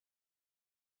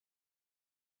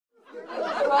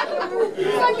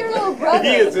He's like your little brother.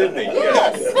 He is, isn't he?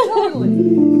 Yes,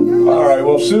 totally. All right,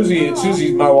 well,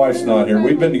 Susie's my wife's not here.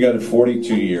 We've been together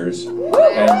 42 years. And,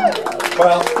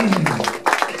 well,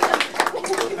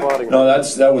 no,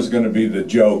 that was going to be the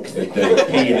joke that they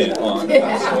painted on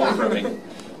from me.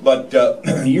 But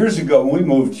years ago, when we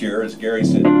moved here, as Gary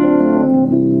said,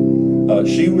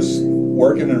 she was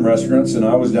working in restaurants, and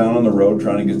I was down on the road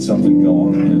trying to get something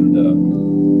going, and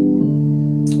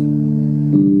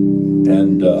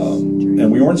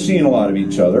we weren't seeing a lot of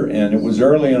each other, and it was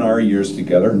early in our years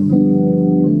together.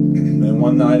 And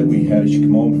one night she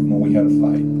came home and we had a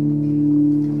fight,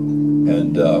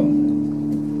 and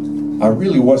I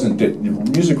really wasn't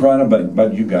Music Row.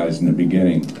 About you guys in the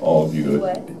beginning, all of you.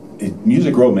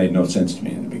 Music Row made no sense to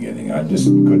me in the beginning. I just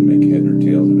couldn't make head or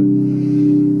tails of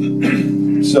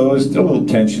it. So there was still a little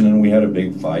tension, and we had a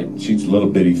big fight. She's a little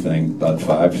bitty thing, about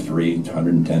 5'3",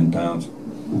 110 pounds.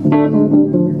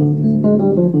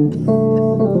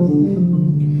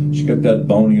 She got that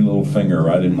bony little finger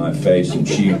right in my face, and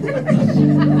she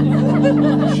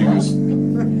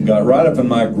got right up in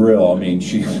my grill. I mean,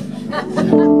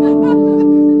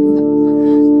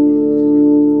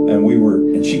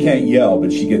 and she can't yell,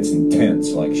 but she gets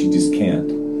intense, like she just can't.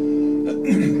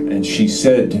 And she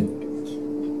said,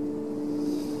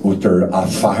 with her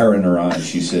fire in her eyes,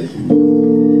 she said,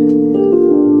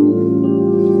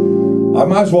 I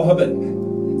might as well have it.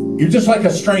 You're just like a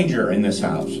stranger in this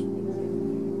house.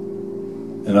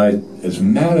 And as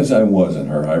mad as I was at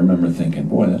her, I remember thinking,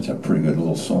 boy, that's a pretty good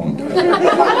little song title.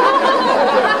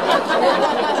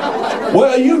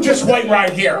 Well, you just wait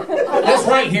right here. Just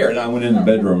right here. And I went in the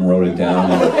bedroom, wrote it down,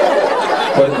 and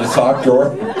put it in the sock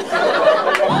drawer.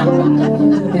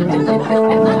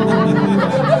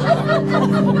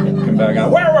 Come back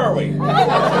out. Where were we?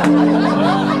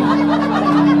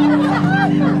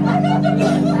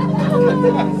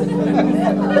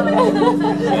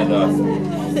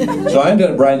 So I ended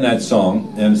up writing that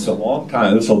song, and it's a long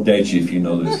time. This will date you if you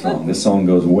know this song. This song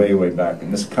goes way, way back,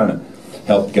 and this kind of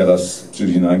helped get us,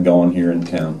 Susie and I, going here in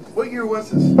town. What year was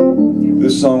this?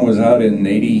 This song was out in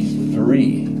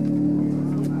 83,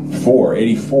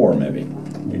 84 maybe,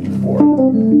 84.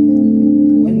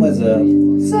 When was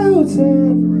So sad.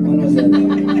 When was that?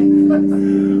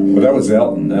 Well, that was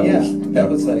Elton.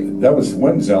 That was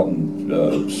when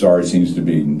Elton. Sorry seems to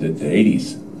be in the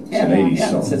 80s. It's an 80s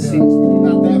song.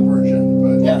 Not that version,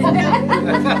 but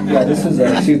yeah, this is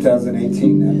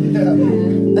 2018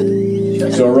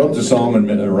 now. So I wrote the song, and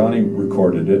Ronnie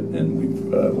recorded it, and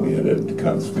we had it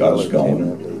kind of got us going.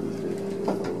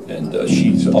 And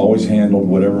she's always handled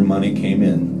whatever money came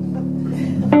in.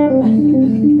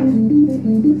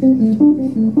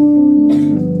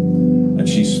 And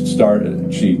she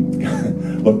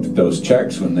looked at those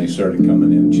checks when they started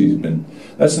coming in.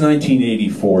 That's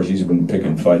 1984. She's been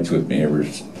picking fights with me ever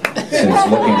since,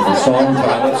 looking for song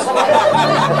titles.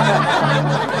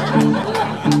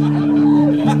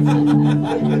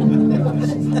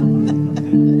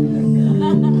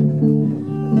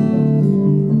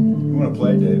 You want to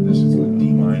play, Dave? This is with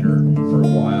D minor for a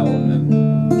while, and then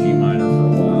G minor for a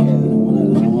while. I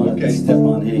don't want to step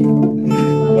on any.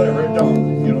 Whatever,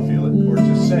 don't. You don't feel it. We're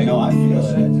just saying. No, I feel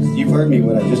it. You've heard me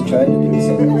what I just tried to do.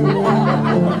 So.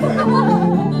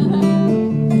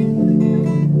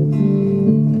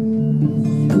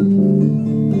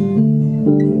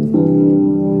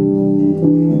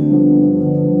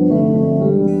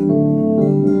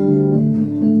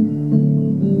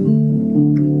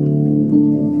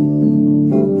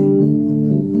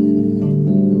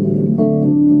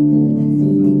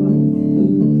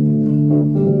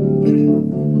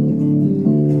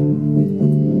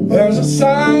 There's a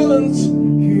silence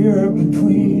here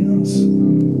between us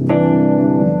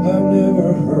I've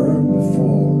never heard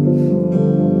before.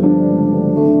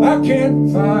 I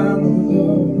can't find the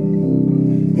love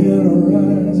in her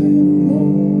eyes anymore.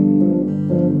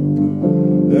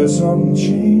 There's some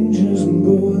changes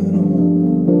going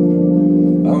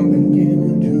on. I'm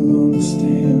beginning to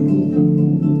understand.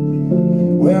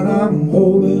 When I'm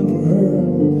holding her,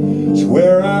 it's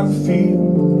where I feel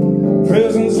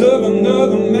presence of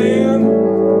another man.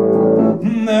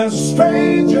 There's a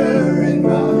stranger in my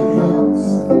house.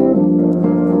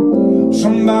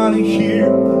 Somebody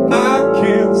here I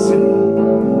can't see.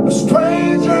 A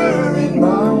stranger in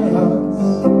my house.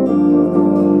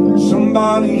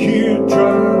 Somebody here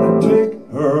trying to take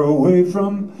her away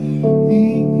from me.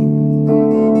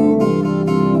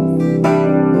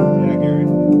 Yeah, Gary.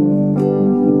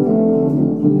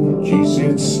 She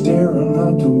sits staring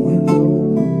out the window.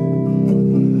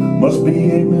 Must be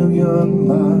 8,000,000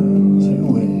 miles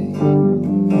away.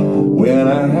 When I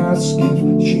ask if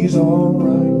she's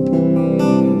alright,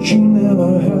 She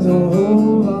never has a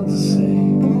whole lot to say.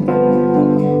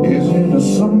 Is it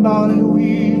somebody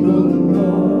we both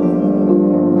know?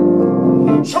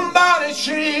 Somebody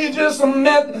she just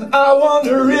met. I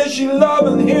wonder, is she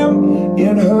loving him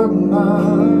in her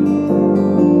mind?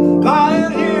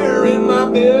 Lying here in my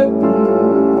bed,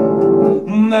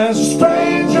 there's a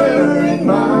stranger in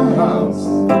my house.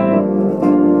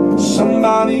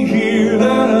 Somebody here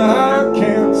that I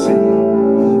can't see.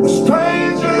 A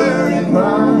stranger in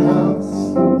my house.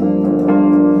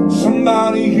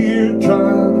 Somebody here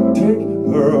trying to take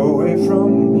her away from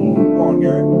me. Come on,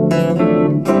 Gary.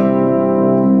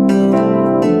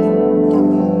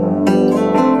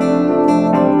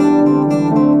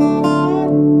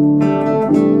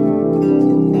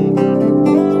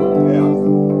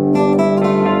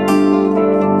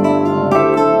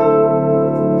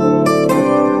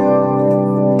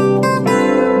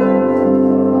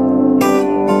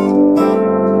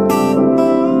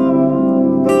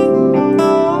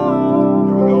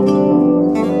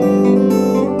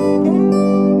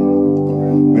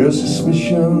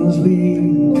 Suspicions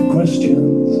lead to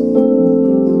questions,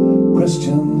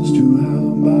 questions to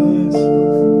alibis.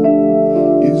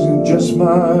 Is it just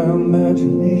my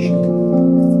imagination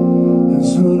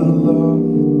that's heard of love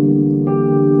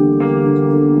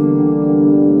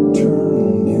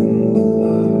turned into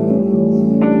lies?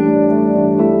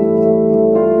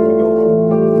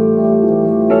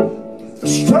 A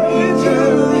stranger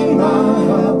in my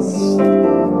house.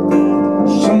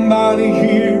 Somebody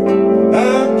here I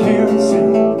can't see.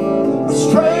 A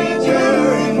stranger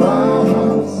in my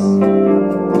house.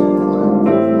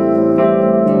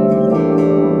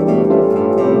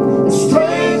 A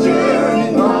stranger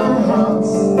in my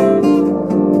house. I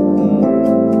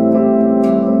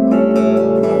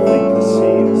think I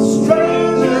see a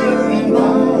stranger in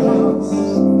my house.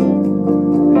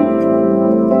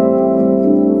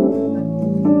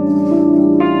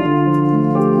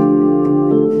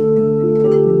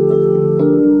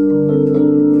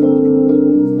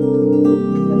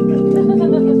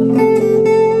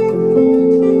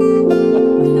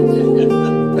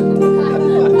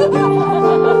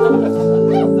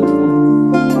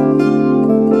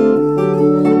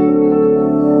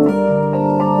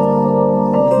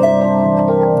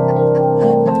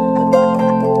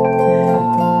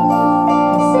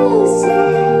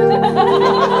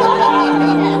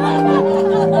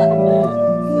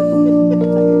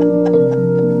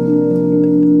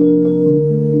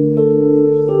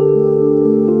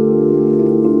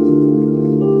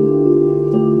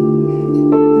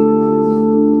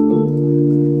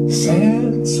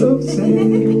 So sad.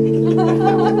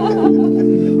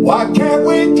 Why can't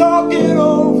we talk it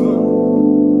over?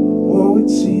 Oh, it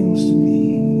seems to me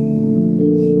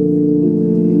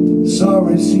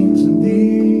sorry seems to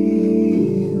be